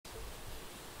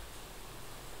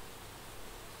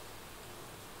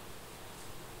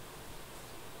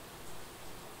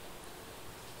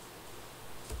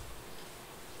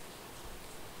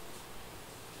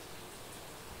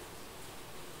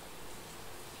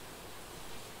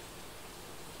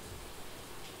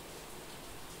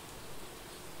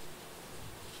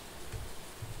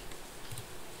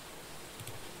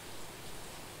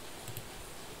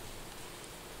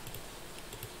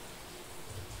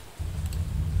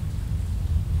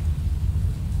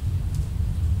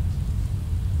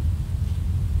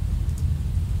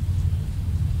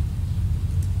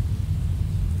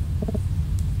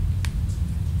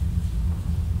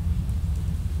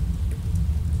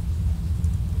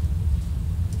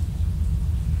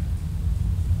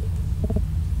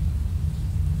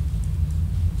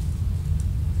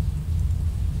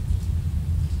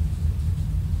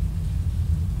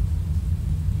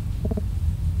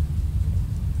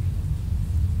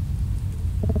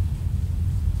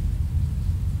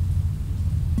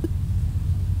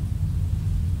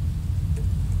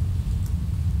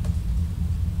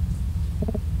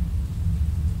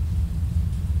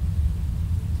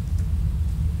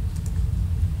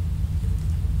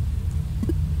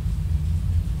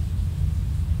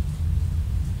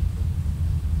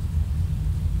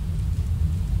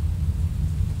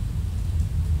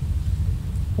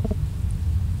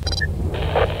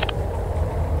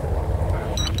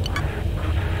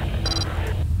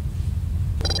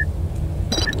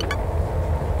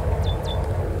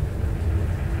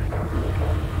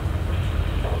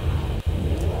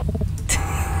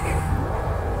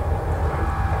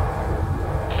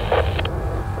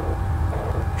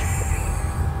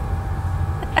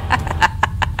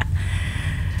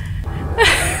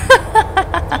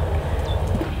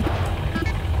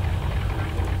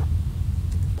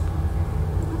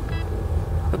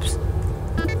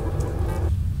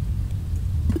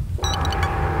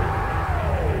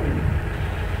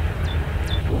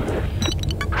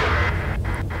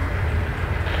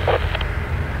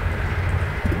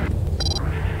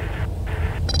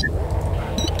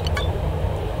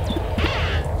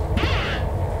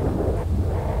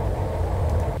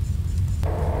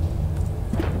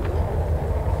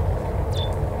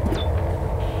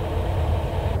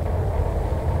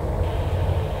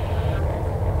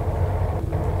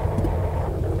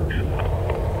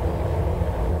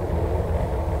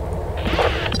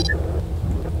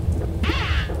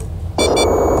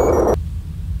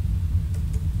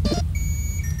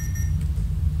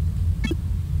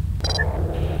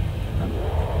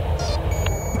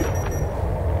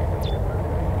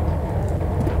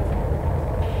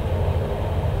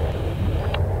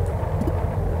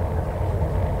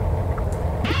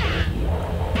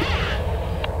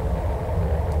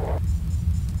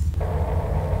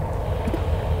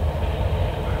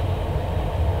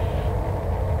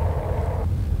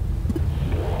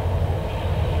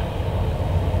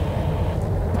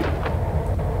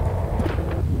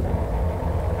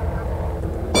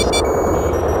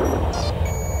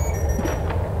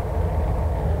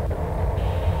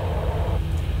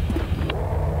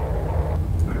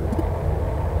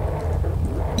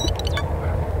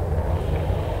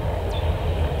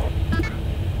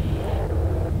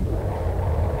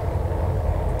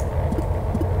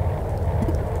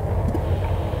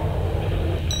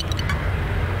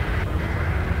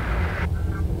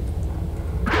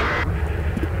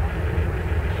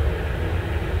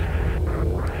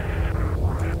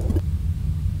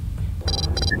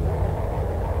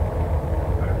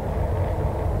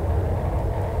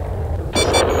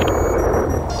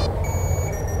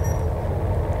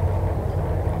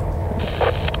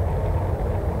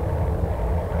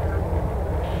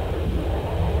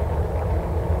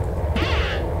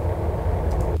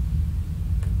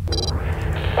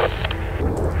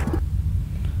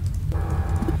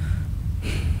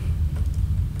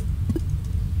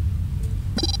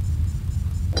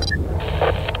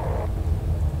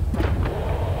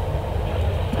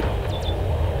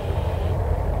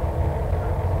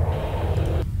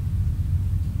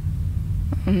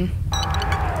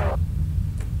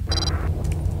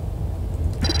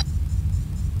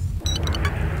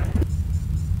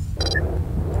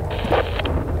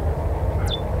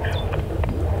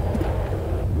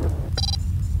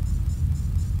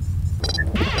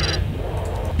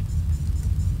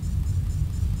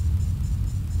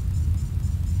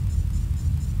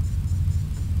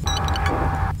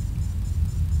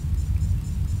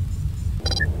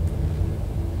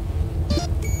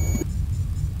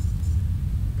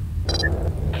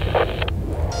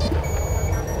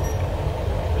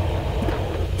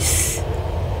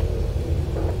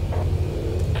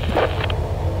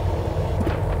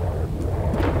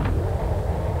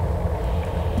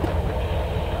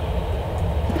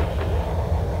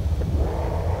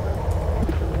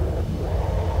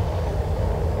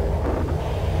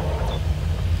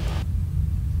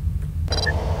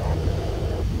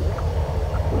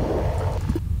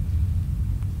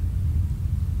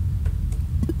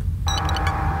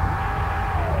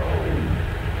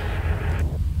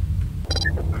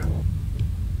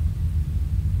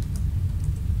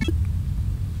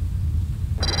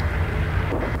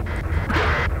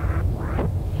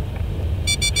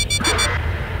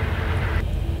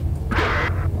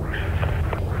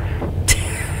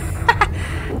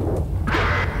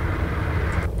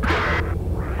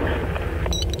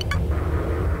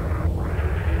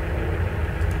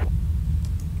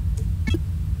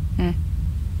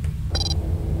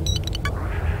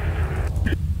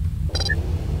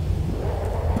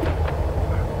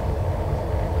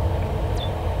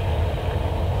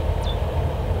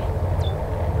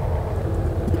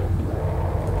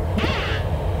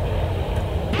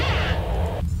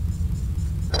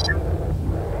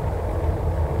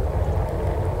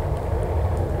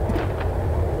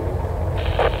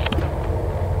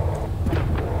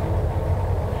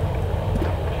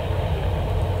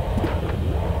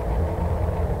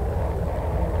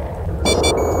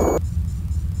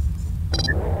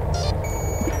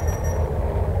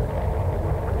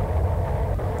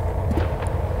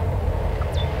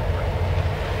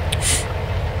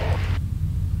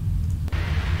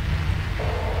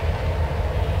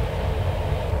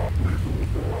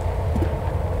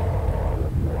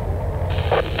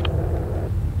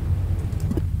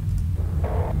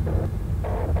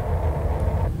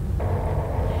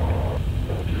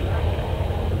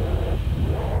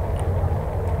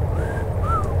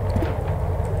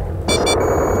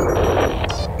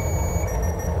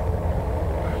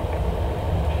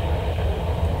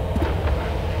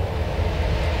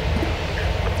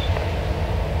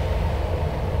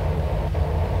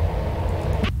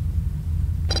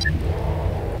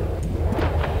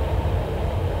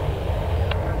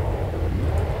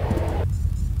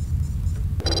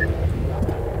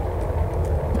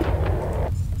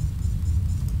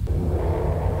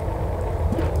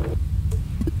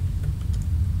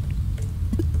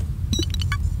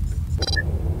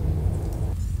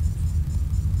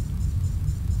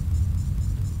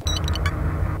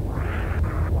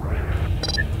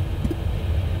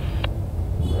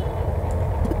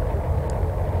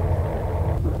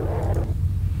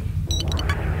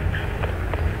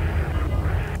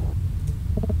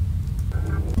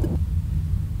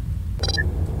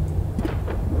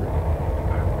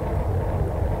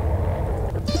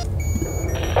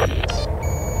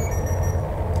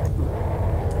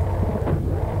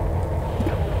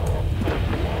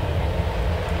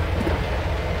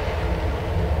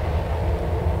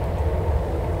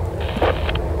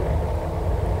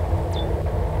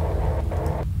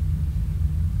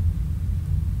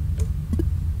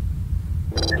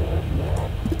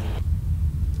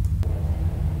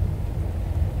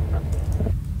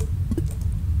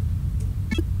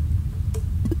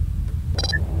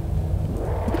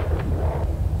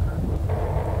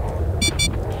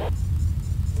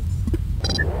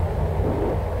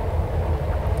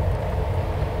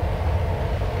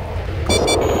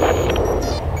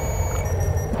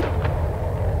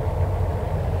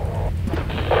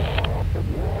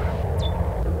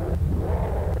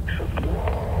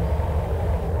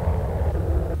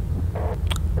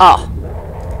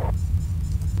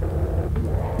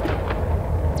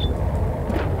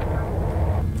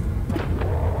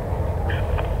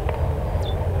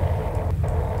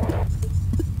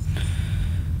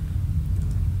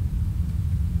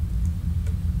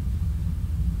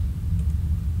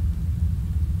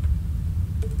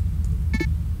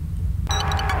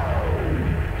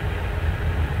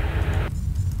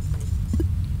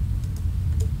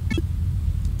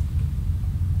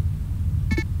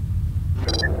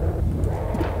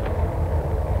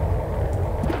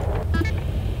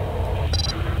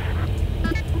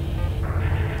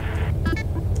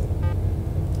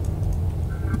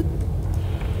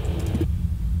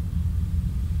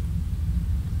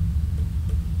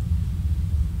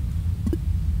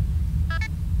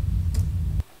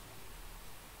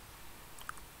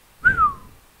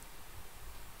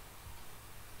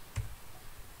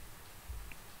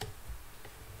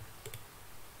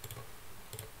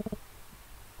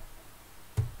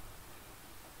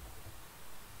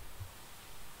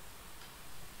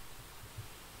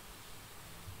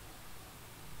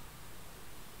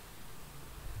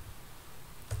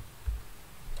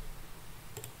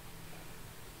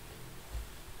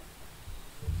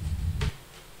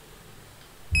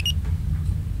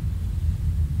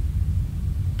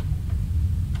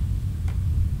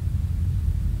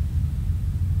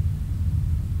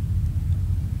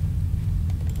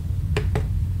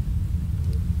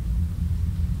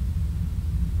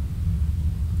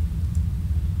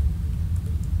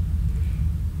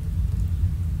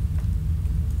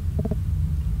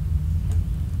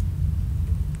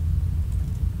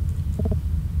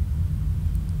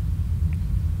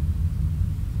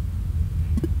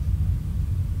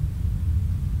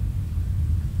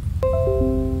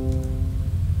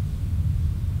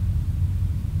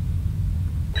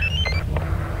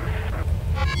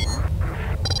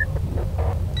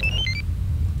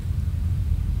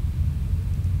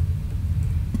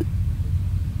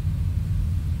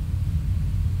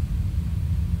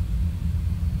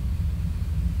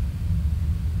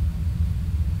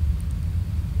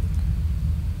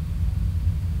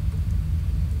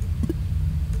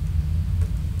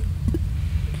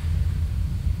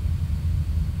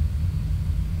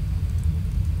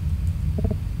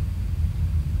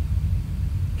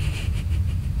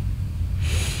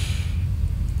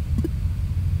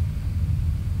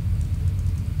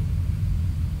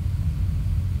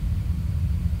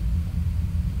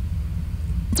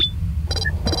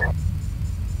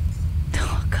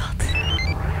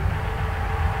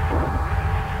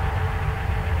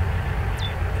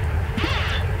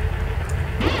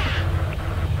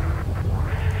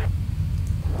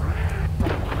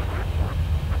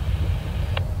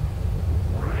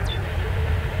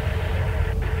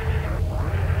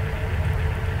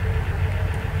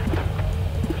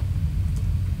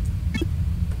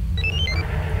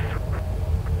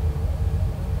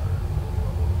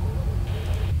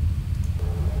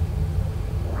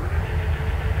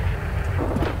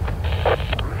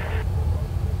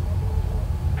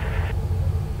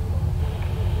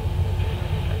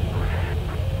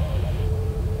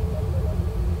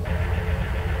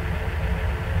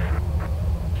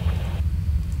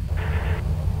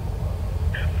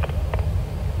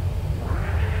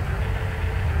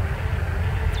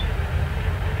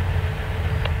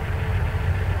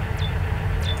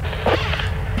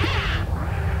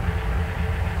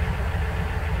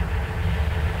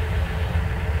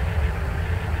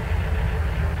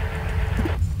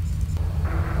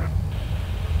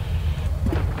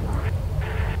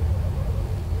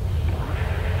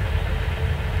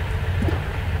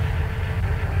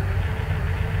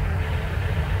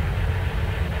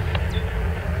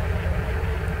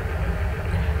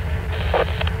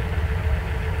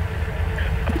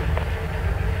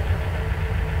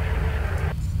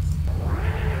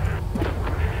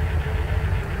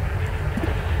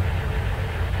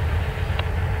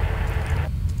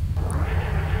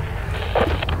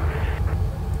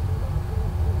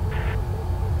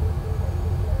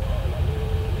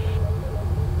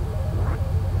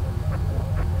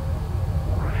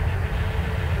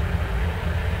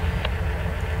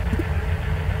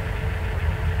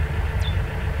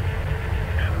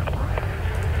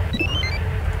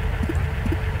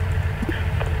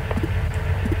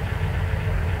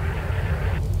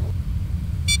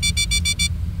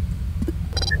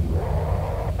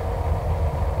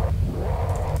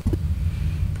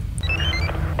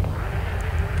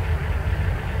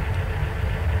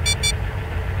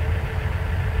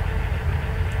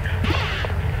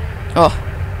Oh.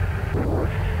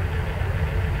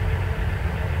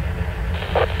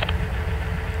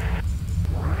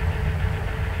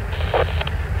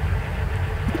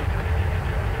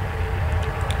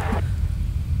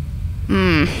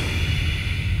 Hmm.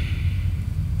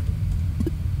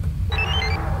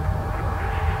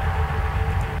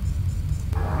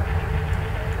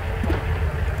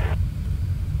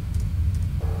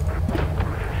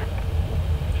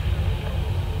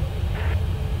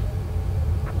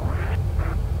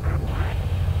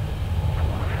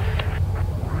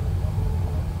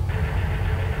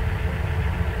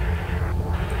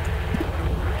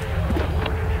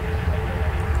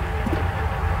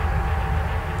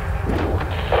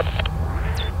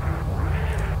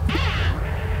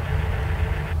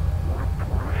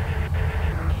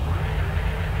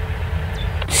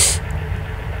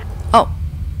 Oh.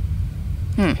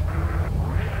 Hmm.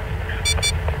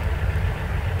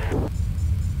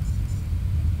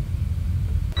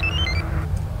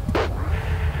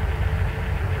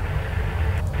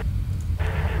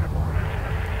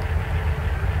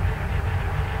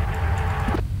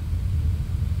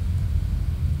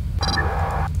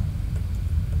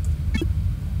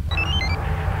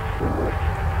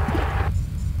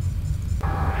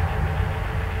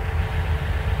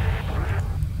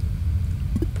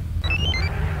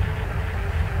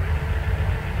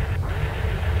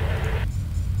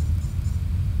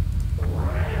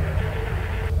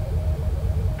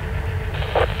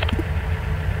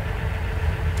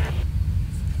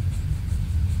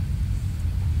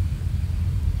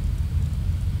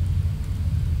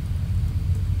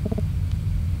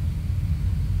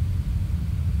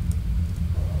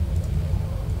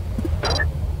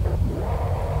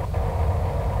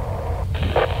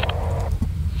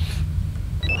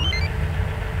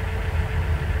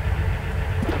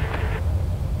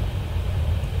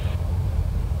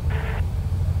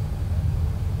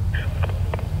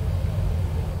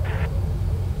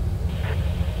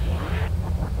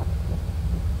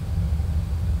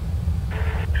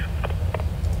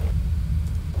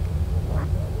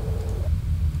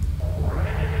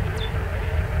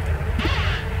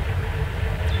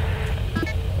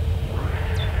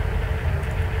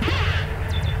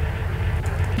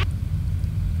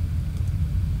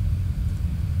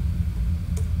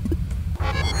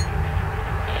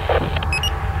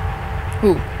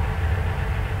 Ooh.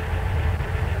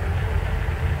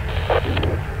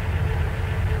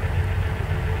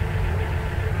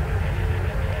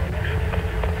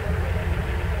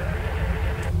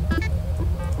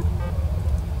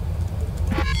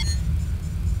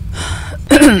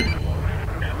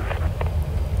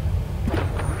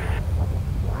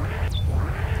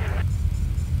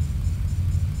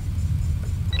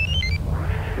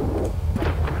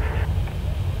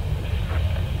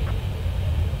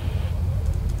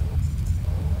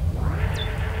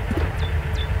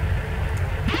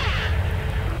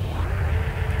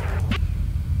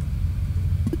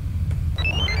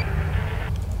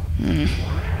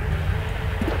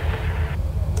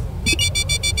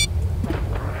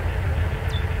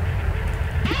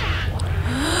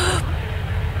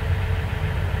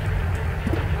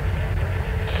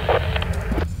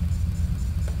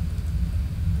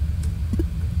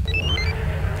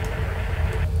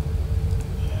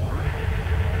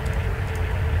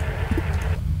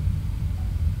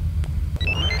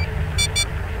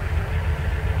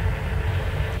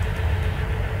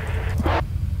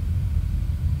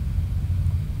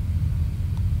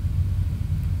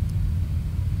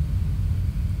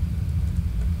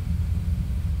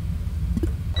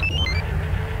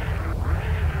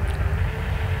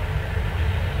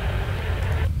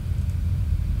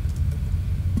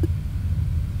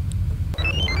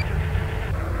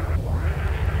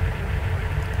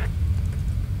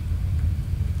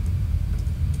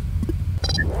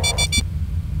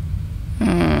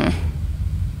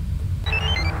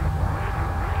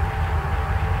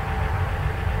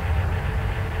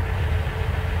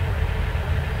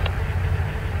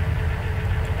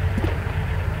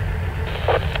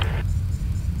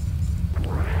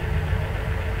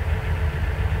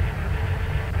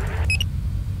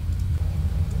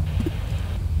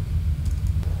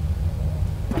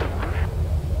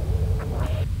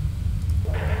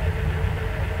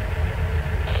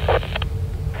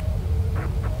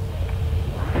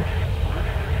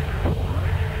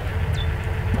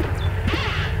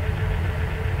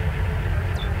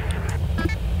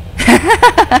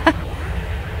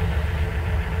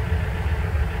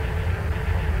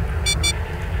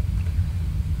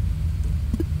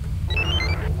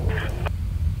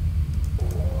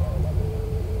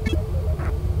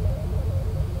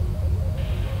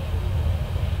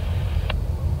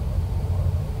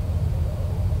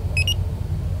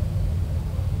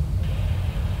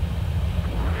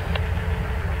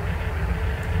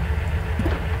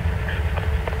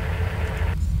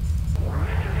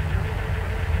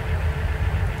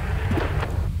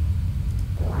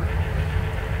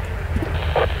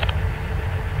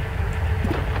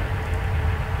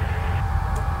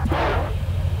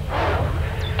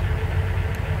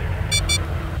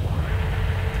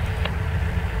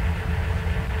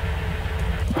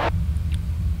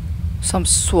 Some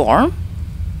swarm.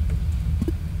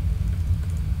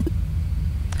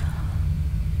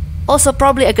 Also,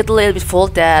 probably I got a little bit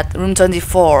fooled that room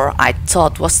 24 I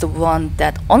thought was the one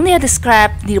that only had the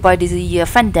scrap nearby the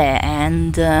vent there,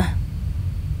 and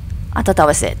I thought that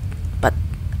was it, but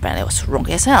apparently I was wrong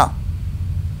as hell.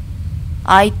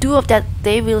 I do hope that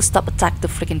they will stop attacking the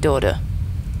freaking daughter.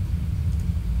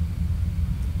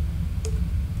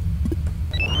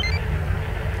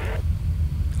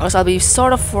 Or else I'll be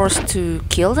sort of forced to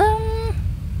kill them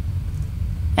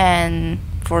and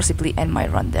forcibly end my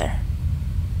run there.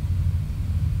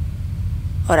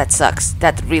 Oh, that sucks.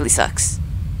 That really sucks.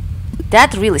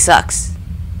 That really sucks.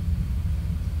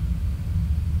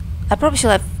 I probably should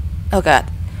have... Oh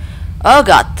god. Oh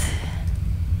god.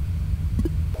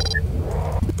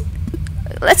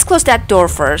 Let's close that door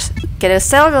first. Get a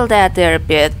settle that there a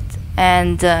bit.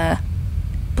 And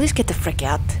please get the frick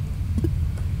out.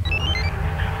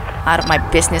 Out of my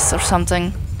business or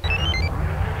something.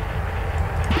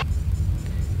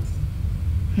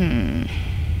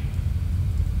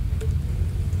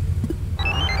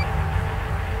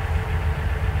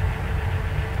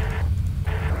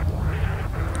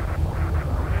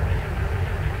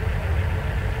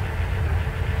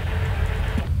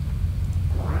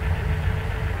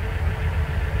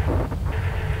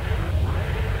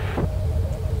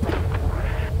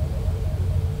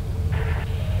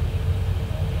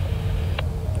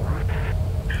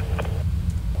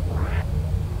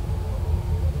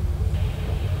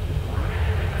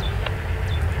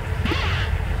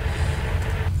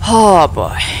 Oh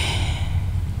boy.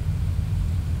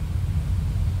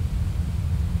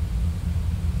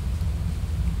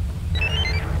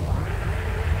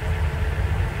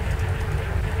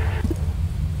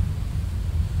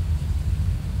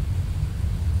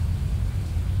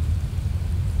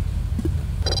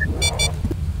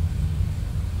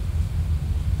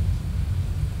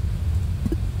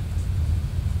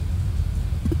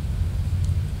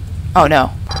 Oh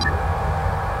no.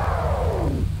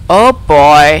 Oh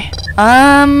boy.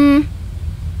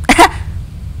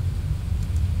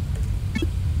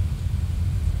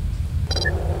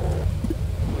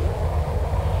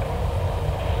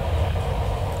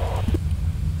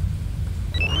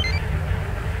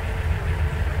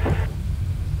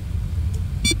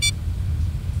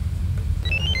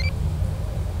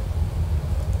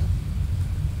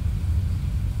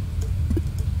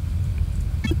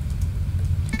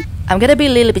 I'm gonna be a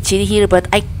little bit cheaty here, but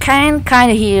I can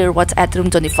kinda hear what's at room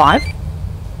 25.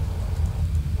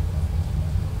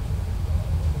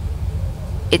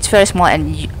 It's very small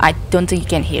and I don't think you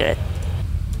can hear it.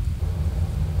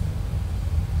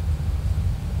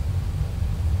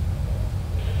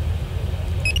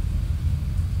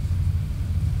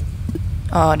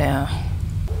 Oh no.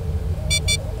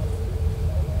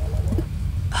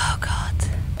 Oh god.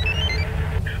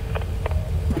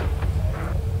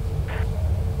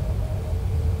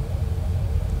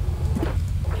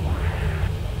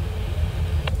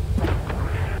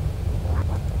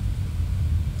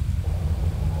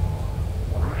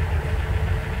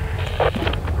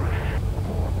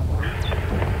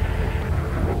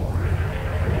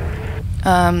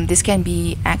 This can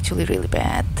be actually really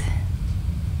bad.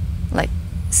 Like,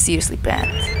 seriously bad.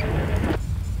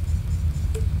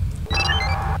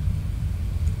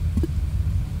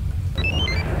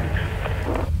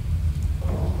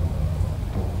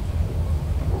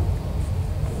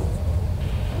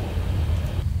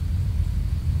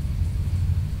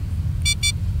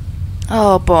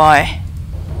 Oh boy.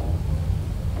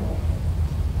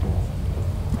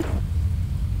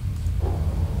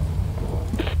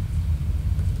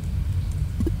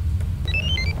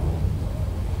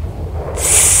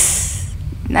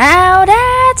 Now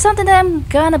that's something that I'm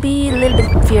gonna be a little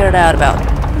bit feared out about.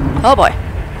 Oh boy.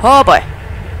 Oh boy.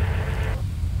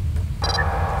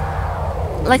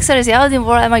 Like seriously, how in the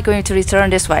world am I going to return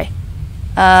this way?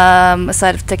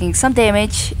 Aside of taking some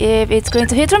damage, if it's going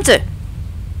to hit room 2.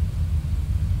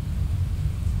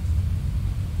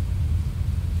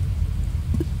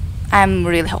 I'm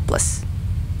really hopeless.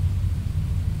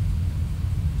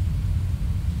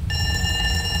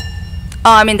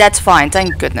 Oh, I mean, that's fine,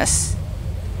 thank goodness.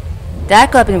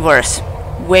 That could have been worse.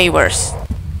 Way worse.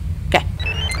 Okay,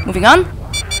 moving on.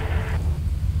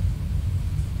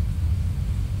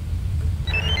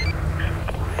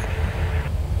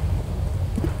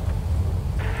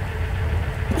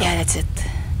 Yeah, that's it.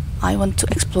 I want to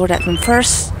explore that room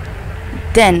first.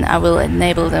 Then I will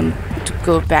enable them to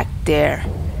go back there.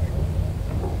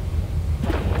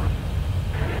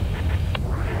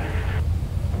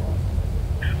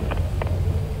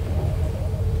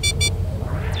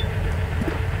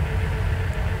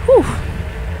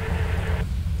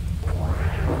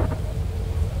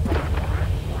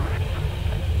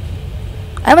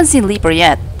 haven't seen Leaper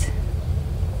yet.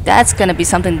 That's gonna be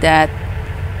something that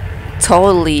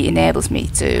totally enables me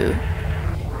to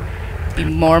be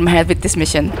more mad with this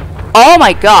mission. Oh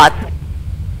my god!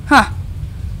 Huh.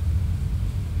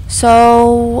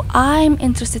 So I'm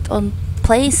interested on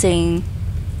placing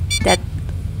that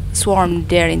swarm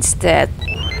there instead,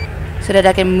 so that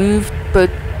I can move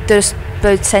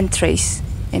both sentries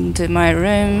into my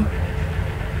room.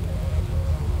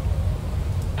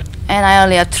 And I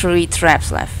only have 3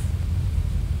 traps left.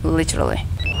 Literally.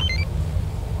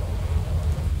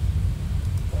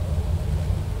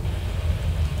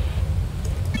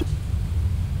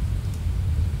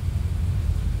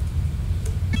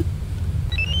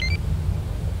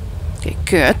 Okay,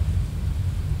 good.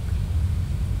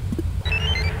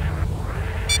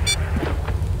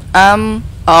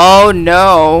 Oh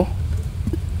no.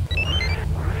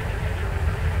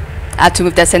 I have to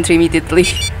move that sentry immediately.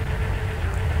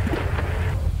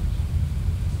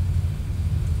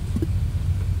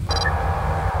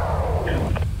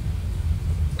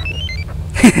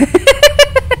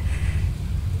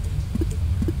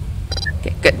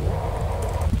 Okay, good.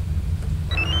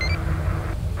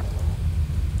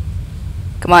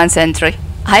 Come on, sentry.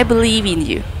 I believe in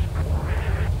you.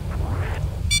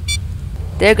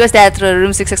 There goes that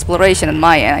room 6 exploration on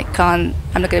my end. I'm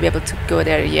not gonna be able to go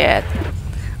there yet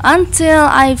until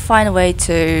I find a way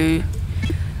to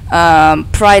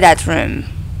pry that room.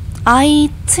 I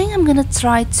think I'm gonna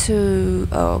try to...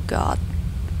 oh god.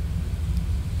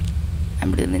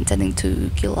 I'm really intending to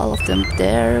kill all of them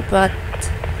there, but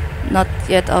not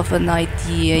yet of an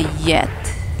idea yet.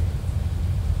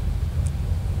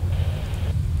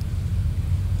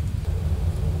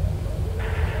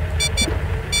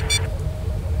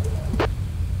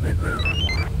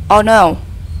 Oh no!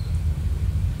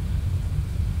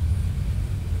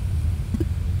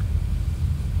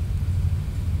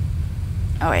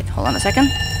 Oh wait, hold on a second.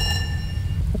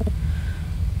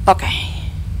 Okay.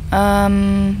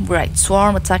 Right,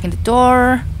 swarm attacking the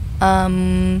door.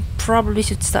 Probably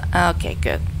should start. Okay,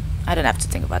 good. I don't have to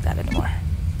think about that anymore.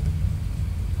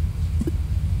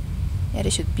 Yeah, they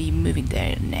should be moving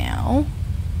there now.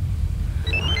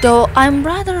 Though I'm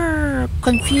rather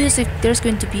confused if there's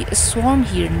going to be a swarm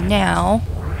here now.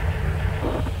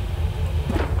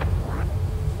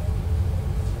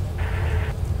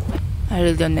 I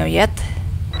really don't know yet.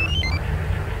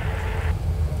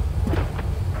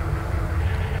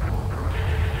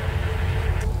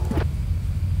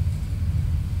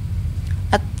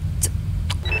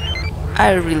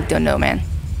 I really don't know, man.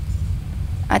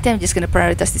 I think I'm just gonna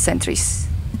prioritize the sentries.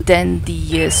 Then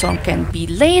the swarm can be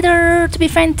later to be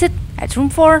fainted at room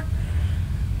 4.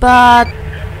 But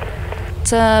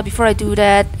before I do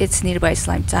that, it's nearby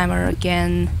slime timer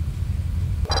again.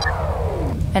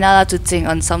 And I'll have to think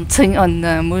on something on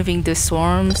moving the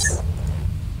swarms.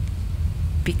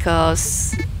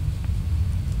 Because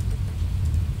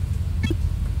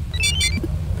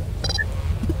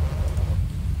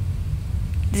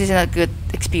this is not a good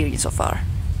experience so far.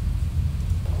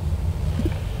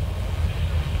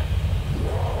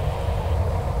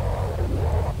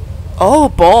 Oh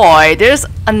boy, there's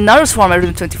another swarm at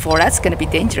room 24. That's gonna be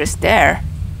dangerous there.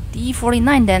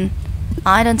 D49 then.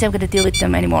 I don't think I'm gonna deal with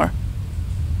them anymore.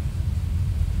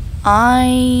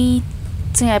 I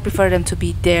think I prefer them to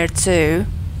be there too.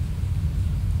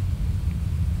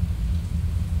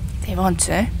 They want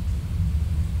to.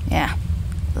 Yeah.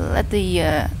 Let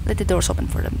the doors open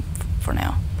for them for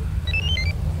now.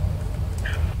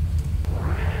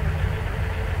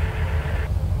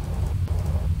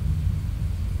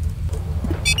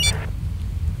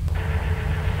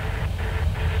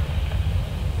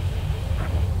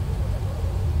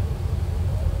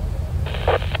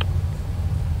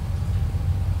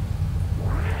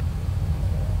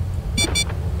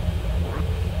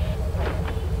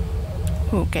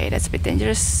 Okay, that's a bit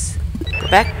dangerous. Go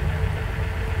back.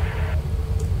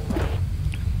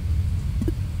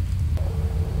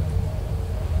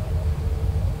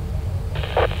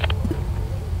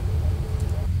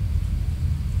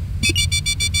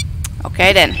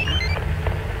 Okay then.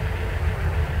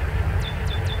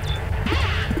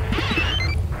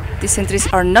 These sentries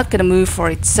are not gonna move for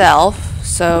itself,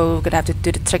 so we're gonna have to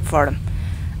do the trick for them.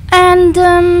 And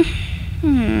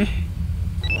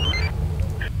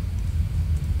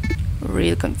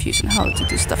real confusion how to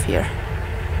do stuff here.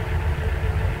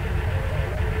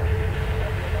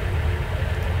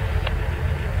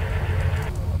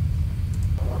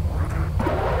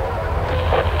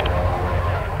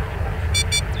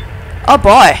 Oh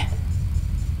boy!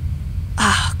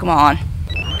 Ah, come on.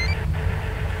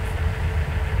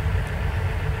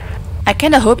 I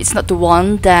kinda hope it's not the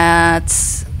one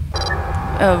that's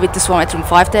with the swarm at room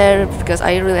 5 there, because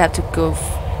I really have to go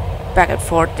back and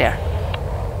forth there.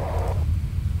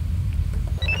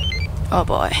 Oh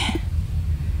boy.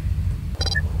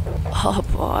 Oh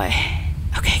boy.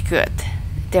 Okay, good.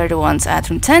 They're the ones at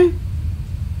room 10.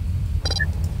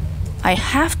 I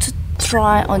have to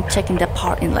try on checking the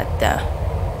power inlet though.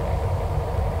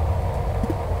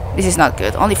 This is not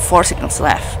good. Only 4 signals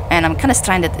left, and I'm kind of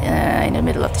stranded in the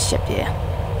middle of the ship here.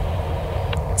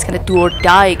 It's kind of do or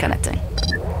die kind of thing.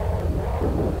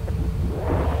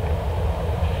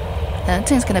 I don't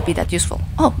think it's gonna be that useful.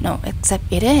 Oh no, except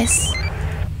it is.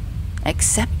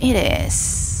 Except it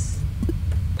is.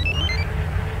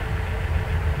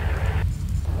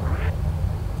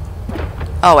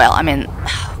 Oh well, I mean,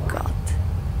 oh god.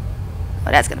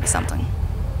 Oh, that's gonna be something.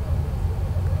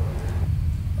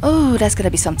 Oh, that's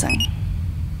gonna be something.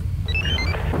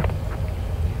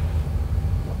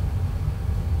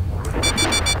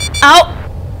 Ow!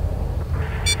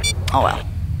 Oh well.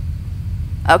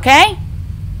 Okay.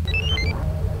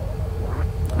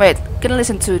 Wait, gonna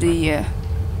listen to the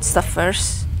stuff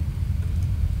first.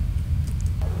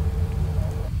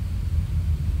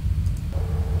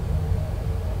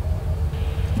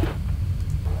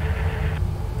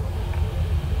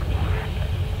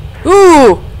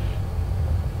 Ooh!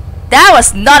 That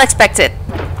was not expected.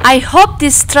 I hope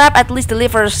this trap at least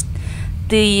delivers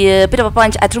the bit of a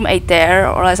punch at room 8 there,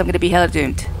 or else I'm gonna be hella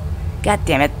doomed. God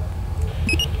damn it.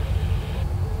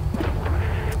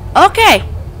 Okay!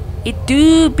 It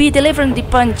do be delivering the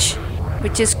punch,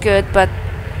 which is good, but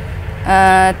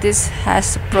this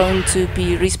has prone to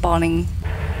be respawning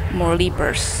more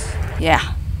leapers.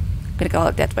 Yeah, gonna go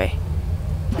it that way.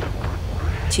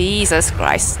 Jesus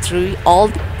Christ, through all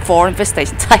 4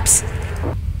 infestation types.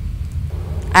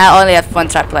 I only have 1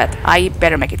 trap left. I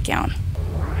better make it count.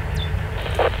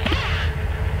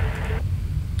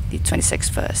 The 26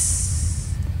 first.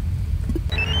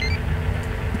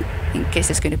 In case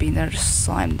there's going to be another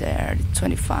slime there. The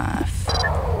 25.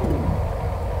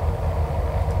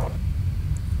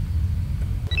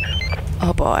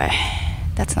 Oh boy.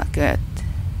 That's not good.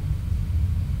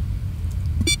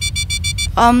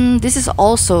 This is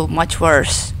also much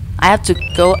worse. I have to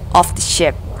go off the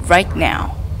ship right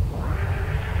now.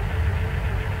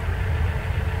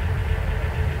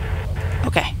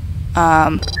 Okay.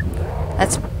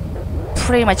 That's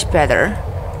pretty much better.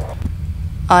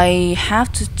 I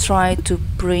have to try to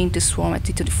bring the swarm at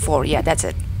T24. Yeah, that's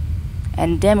it.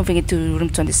 And then moving it to room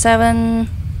 27.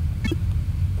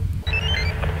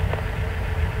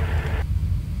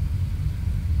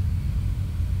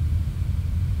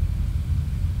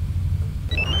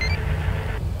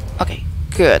 Okay,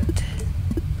 good.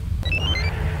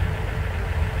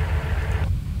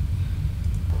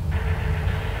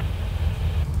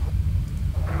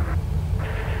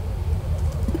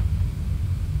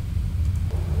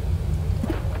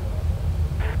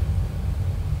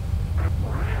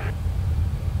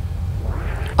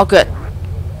 Oh good.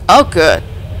 Oh good.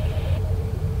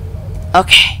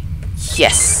 Okay.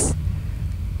 Yes.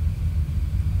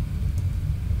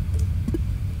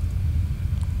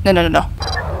 No, no, no, no.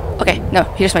 Okay, no,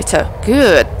 here's my toe.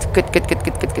 Good. Good, good, good,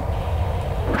 good, good, good.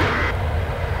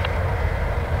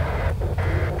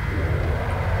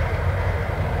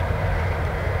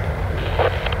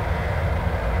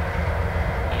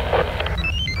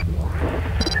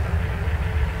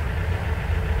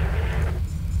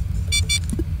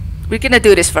 We're gonna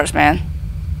do this first, man.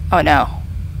 Oh no.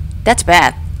 That's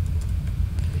bad.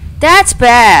 That's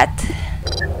bad.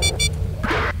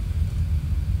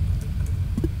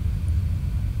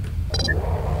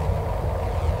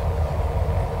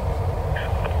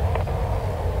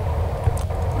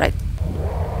 Right.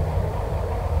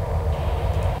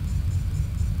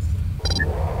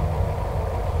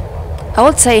 I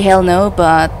would say hell no,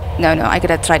 but no, I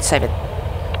gotta try to save it.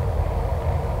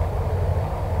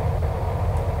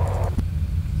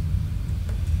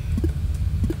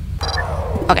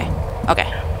 Okay.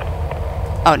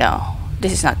 Oh no,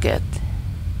 this is not good.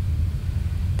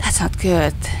 That's not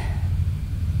good.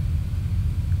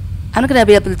 I'm not gonna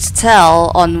be able to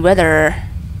tell on whether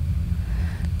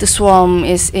the swarm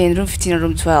is in room 15 or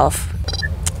room 12.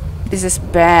 This is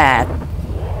bad.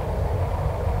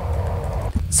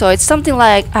 So it's something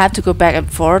like I have to go back and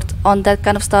forth on that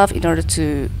kind of stuff in order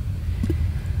to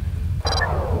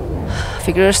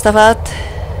figure stuff out.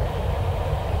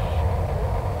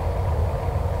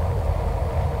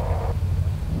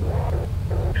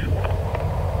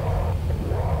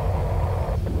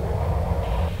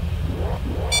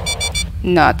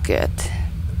 Not good.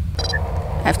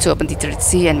 I have to open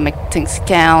D30 and make things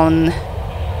count.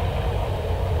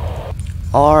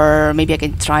 Or maybe I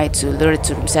can try to lure it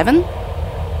to room 7.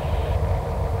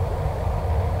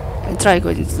 try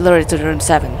going literally to room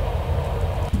 7.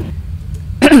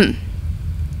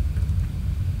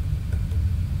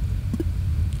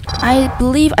 I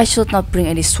believe I should not bring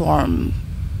any swarm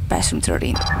past room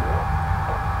 13.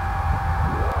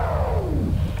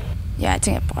 Yeah, I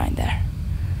think I'm fine there.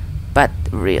 But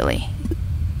really,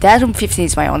 that room 15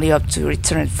 is my only hope to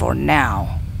return for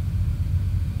now.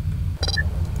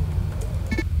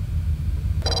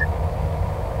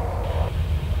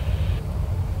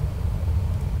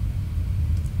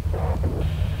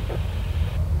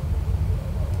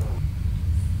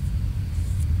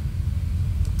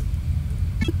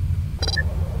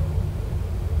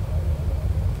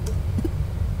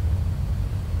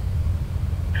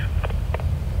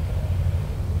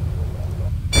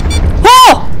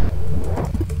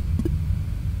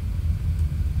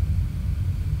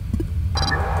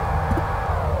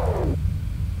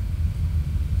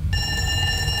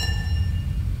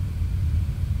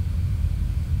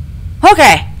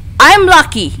 Okay, I'm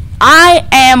lucky. I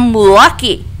am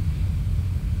lucky.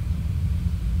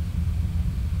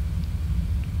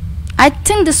 I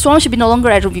think the swarm should be no longer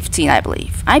at room 15, I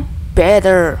believe. I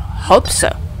better hope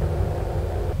so.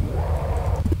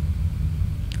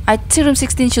 I think room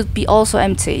 16 should be also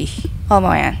empty. Oh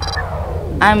man.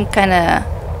 I'm gonna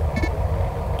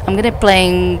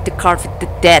playing the card with the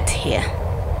dead here.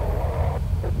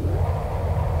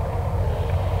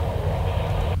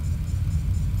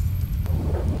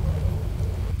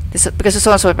 This, because it's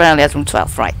also apparently at room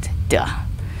 12, right? Duh.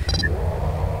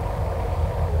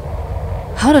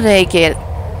 How do they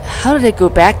go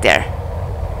back there?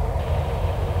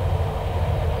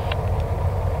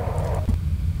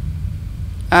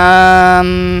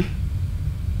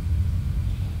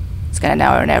 It's kinda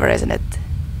now or never, isn't it?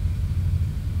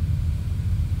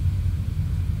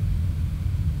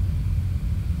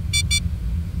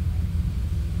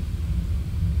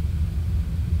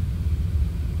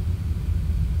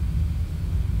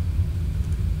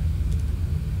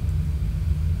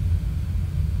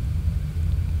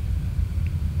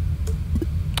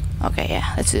 Okay,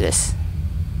 yeah, let's do this.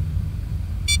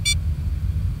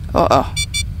 Uh-oh.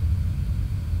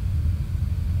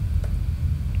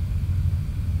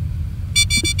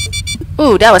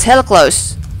 Ooh, that was hella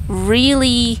close.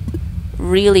 Really,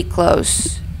 really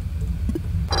close.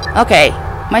 Okay,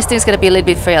 my sting's gonna be a little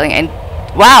bit failing, and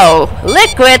wow,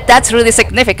 liquid, that's really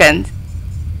significant.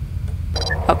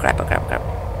 Oh crap, oh crap, oh crap.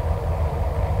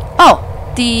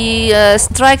 Oh, the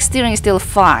strike steering is still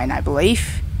fine, I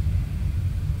believe.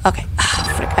 Okay,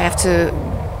 frick, I have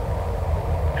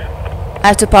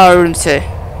to power room 2.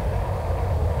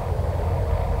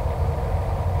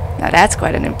 Now that's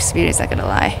quite an experience, not gonna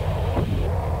lie.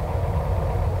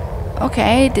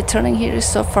 Okay, the turning here is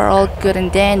so far all good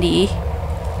and dandy.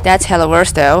 That's hella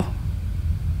worse though.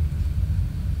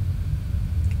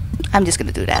 I'm just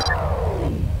gonna do that.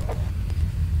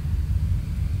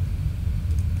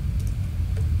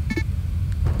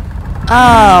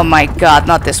 Oh my god,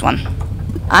 not this one.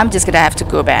 I'm just gonna have to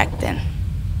go back then.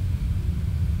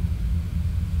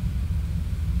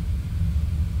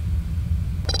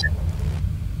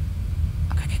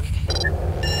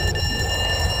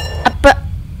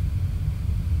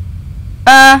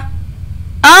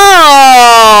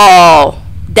 Oh!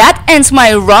 That ends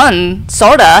my run,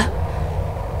 sorta.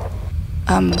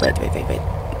 Wait.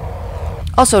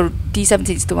 Also,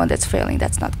 D17 is the one that's failing.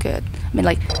 That's not good. I mean,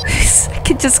 like, I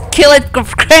can just kill it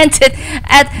for granted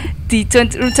at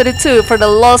D22 for the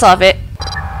loss of it.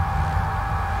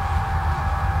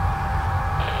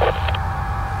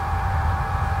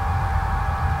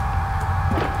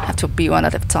 Have to be one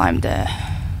at a time there.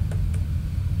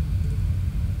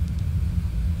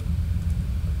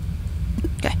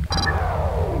 Okay.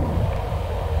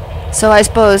 So I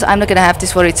suppose I'm not gonna have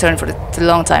this for return for the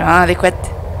long time, huh, Liquid?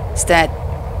 Is that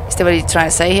what you're trying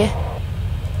to say here?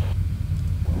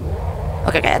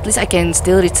 Okay, at least I can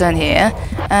still return here,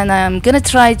 and I'm gonna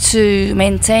try to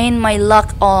maintain my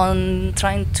luck on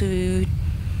trying to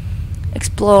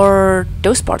explore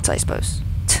those parts, I suppose.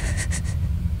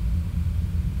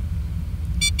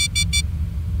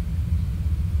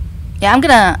 Yeah, I'm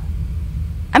gonna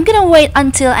wait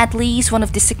until at least one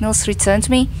of the signals returns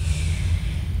me,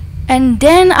 and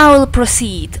then I will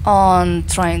proceed on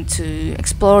trying to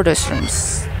explore those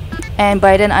rooms. And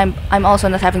by then I'm also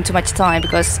not having too much time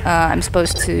because I'm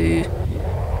supposed to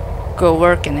go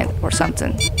work in it or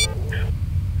something.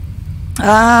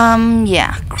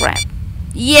 Yeah, crap.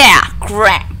 Yeah,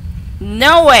 crap.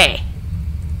 No way.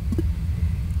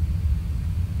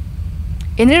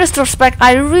 In retrospect,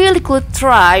 I really could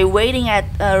try waiting at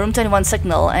room 21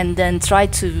 signal and then try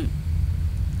to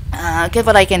get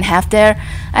what I can have there.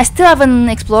 I still haven't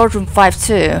explored room 5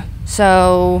 too,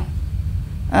 So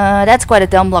that's quite a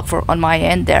dumb block for on my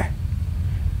end there.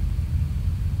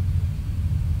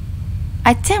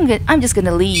 I think I'm just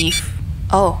gonna leave.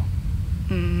 Oh,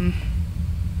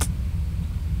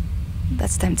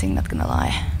 that's tempting, not gonna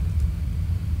lie.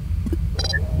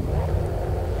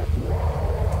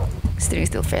 Steering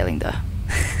still failing though.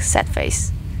 Sad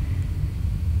face.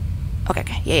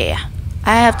 Okay, yeah.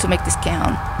 I have to make this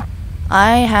count.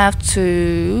 I have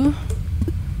to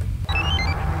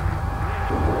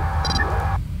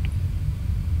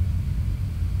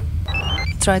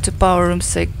try to power room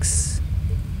 6.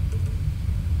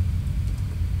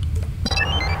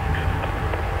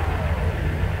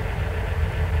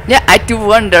 Yeah, I do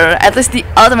wonder. At least the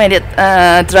automated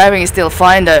driving is still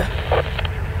fine though.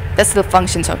 That still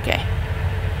functions okay.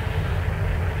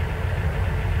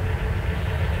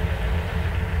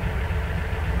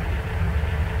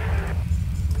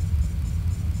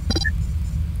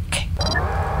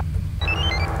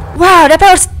 Wow, that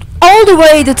power's all the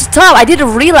way to the top. I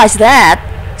didn't realize that.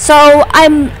 So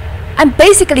I'm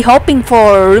basically hoping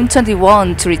for room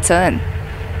 21 to return.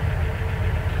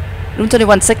 Room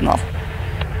 21 signal.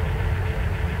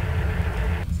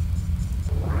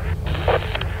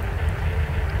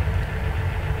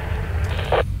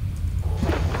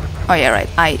 Oh yeah, right.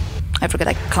 I forgot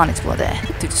I can't explore there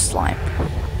due to slime.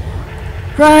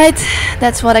 Right,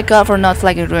 that's what I got for not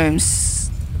flagging rooms.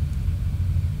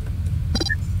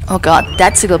 Oh god,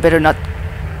 that signal better not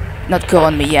go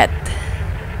on me yet.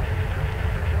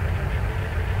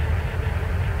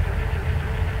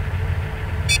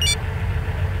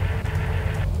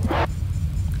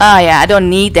 Ah yeah, I don't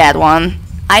need that one.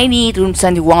 I need room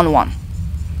 21 one.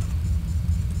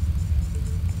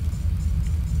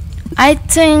 I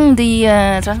think the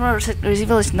transfer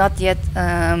receiver is not yet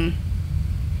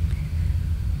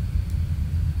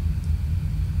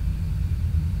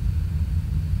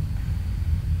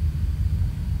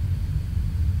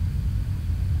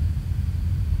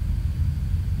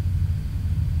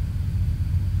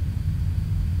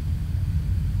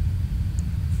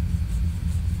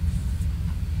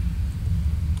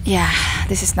yeah,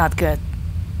 this is not good.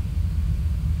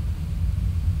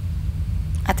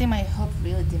 I think my hope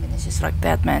really diminishes like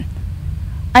that, man.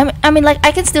 I mean, like,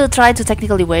 I can still try to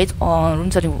technically wait on room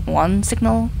 31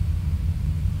 signal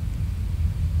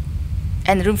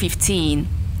and room 15.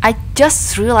 I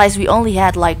just realized we only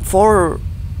had like 4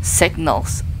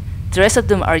 signals. The rest of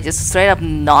them are just straight up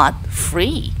not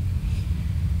free.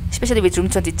 Especially with room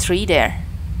 23 there.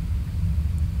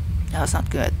 That was not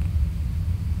good.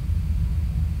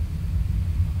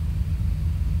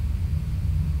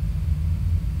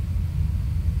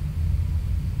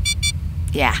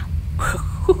 Yeah.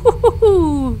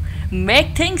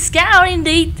 Make things count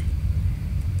indeed.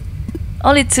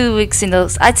 Only 2 weeks in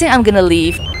those. I think I'm gonna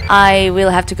leave. I will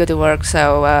have to go to work,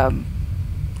 so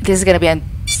this is gonna be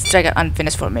straight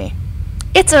unfinished for me.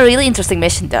 It's a really interesting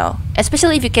mission though,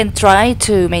 especially if you can try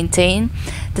to maintain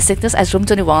the signals as room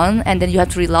 21 and then you have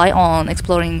to rely on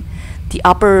exploring the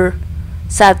upper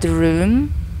side of the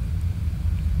room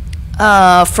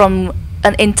from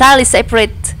an entirely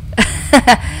separate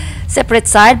separate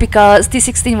side, because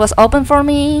T16 was open for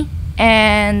me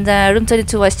and room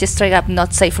 22 was just straight up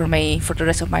not safe for me for the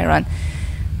rest of my run.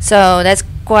 So that's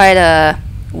quite a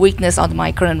weakness on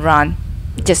my current run.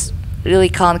 Just really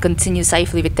can't continue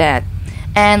safely with that.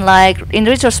 And like in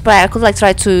retrospect, I could like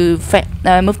try to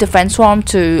move the friend swarm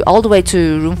to all the way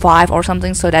to room 5 or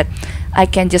something, so that I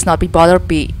can just not be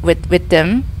bothered with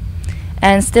them,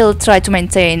 and still try to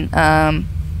maintain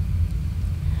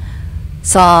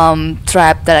some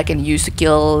trap that I can use to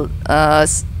kill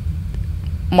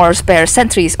more spare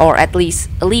sentries, or at least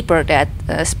a leaper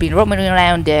that's been roaming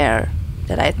around there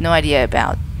that I had no idea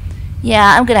about.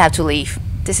 Yeah, I'm gonna have to leave.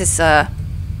 This is a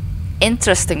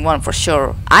interesting one for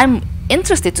sure. I'm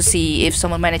interested to see if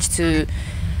someone managed to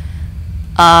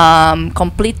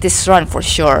complete this run for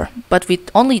sure, but with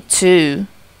only two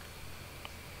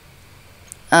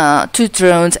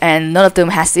drones and none of them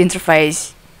has the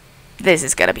interface, this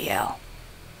is gonna be hell.